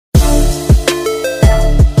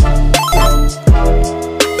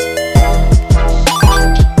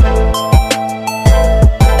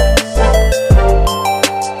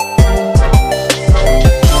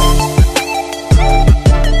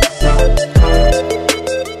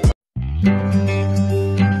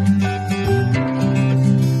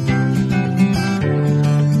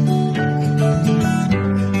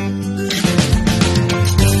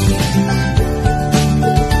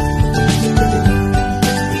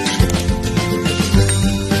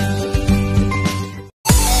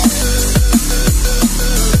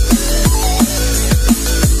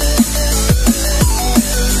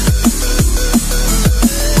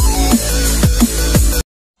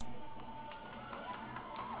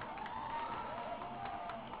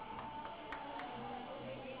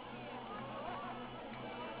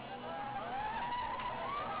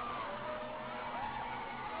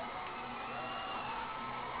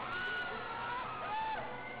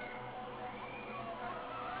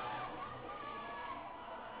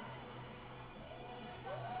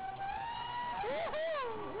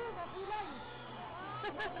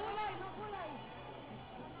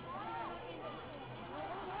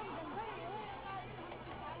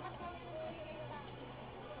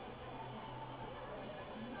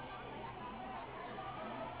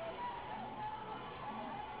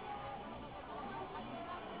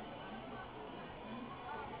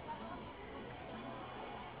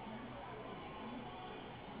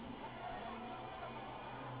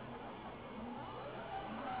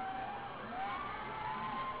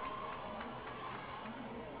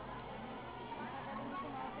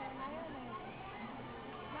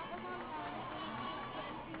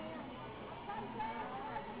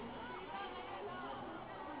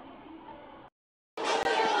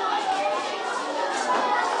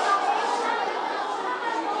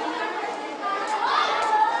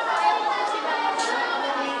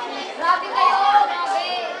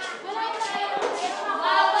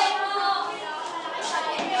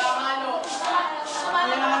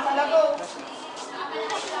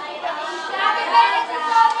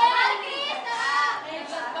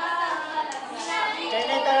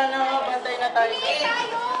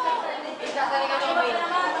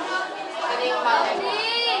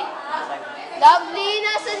Lovely,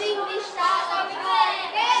 nasa English na.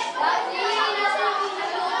 Lovely, nasa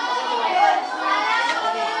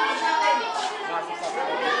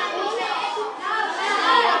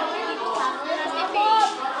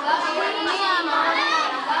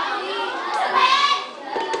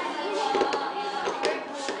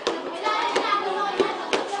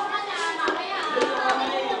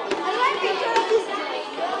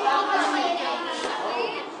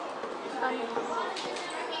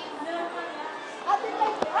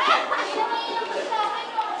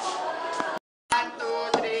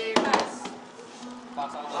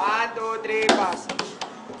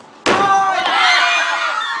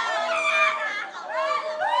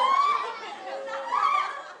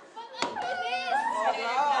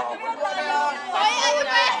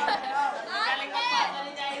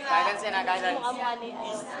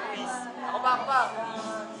Ako ba?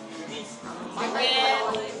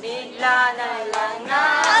 Bigla na lang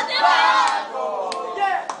nagbago.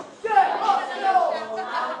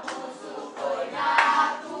 Ang puso ko'y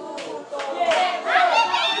natuto.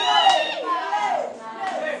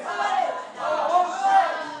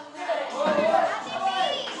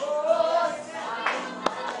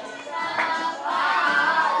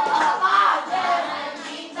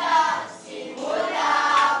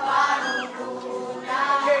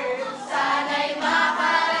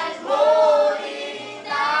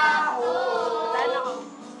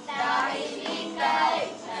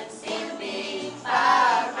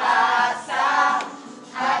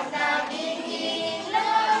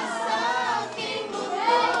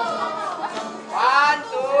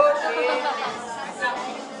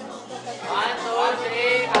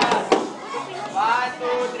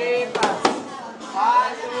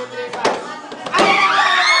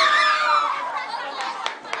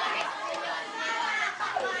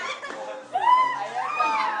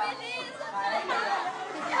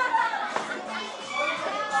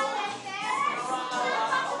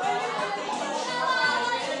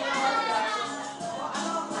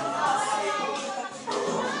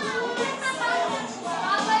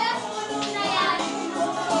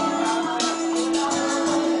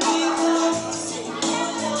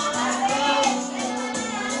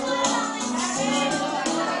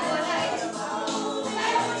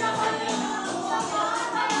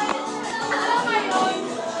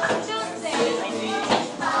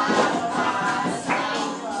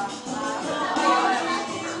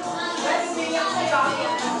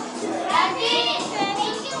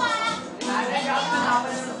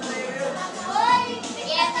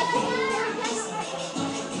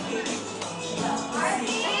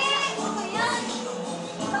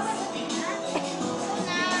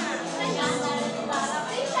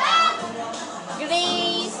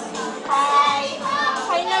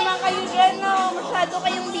 Masyado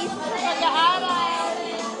kayong busy sa pag-aaral.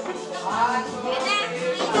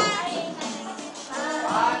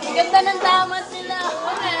 Ganda ng damat nila.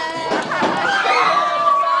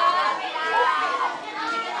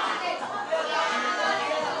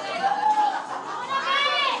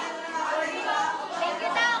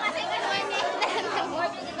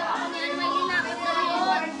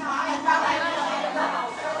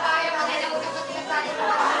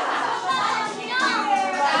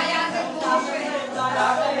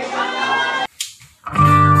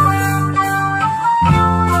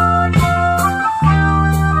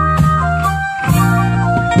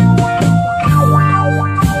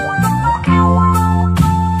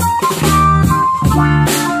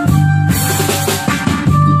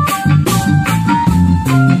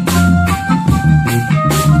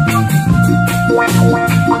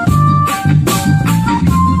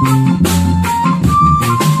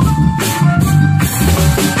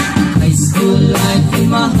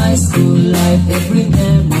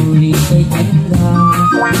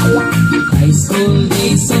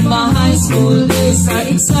 school days are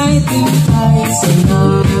exciting kahit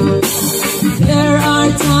saya. There are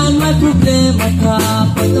times may problema ka,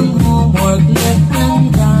 pag ang homework left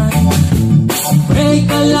undone. Pray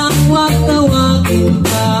ka lang, wag tawagin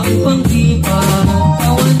ka upang di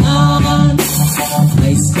pagtawanan.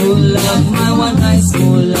 High school love, my one high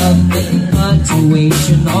school love, na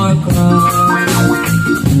infatuation or crush.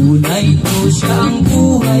 Tunay ko siya ang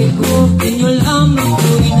buhay ko, inyo lamang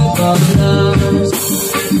ko'y nagpaplas.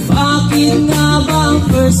 Bakit nga ba ang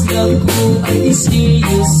first love ko ay di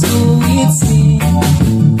serious sweet sin?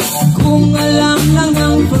 Kung alam lang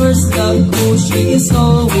ang first love ko, she is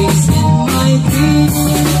always in my dream.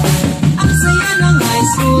 Ang saya ng high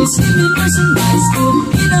school, seminars in high school,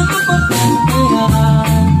 di na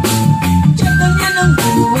mapapagtayan. Tiyatan niya ng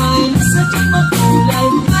buhay, nasadyang makulay,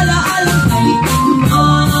 alaalang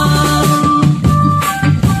kailanman.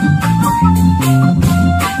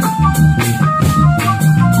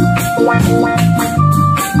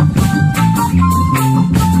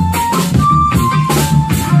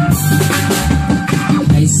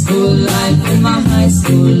 High school life, in my high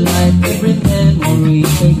school life, every memory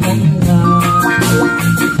ay ganda.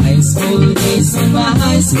 High school days, in my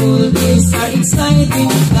high school days are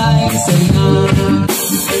exciting kahit saya.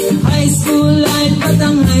 High school life, at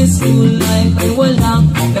ang high school life ay walang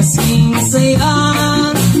kasing saya.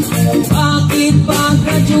 Bakit pa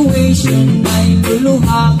graduation ay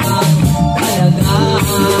luluha ka talaga?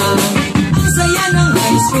 Ang saya ng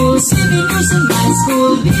high school, seminars in high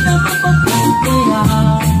school, di na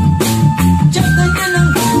mapapagtayan. Tiyatan niya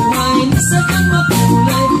ng buhay, nasadyang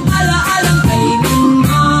makulay, alaalang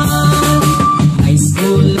kailanman. High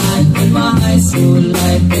school life, in my high school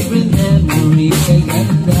life,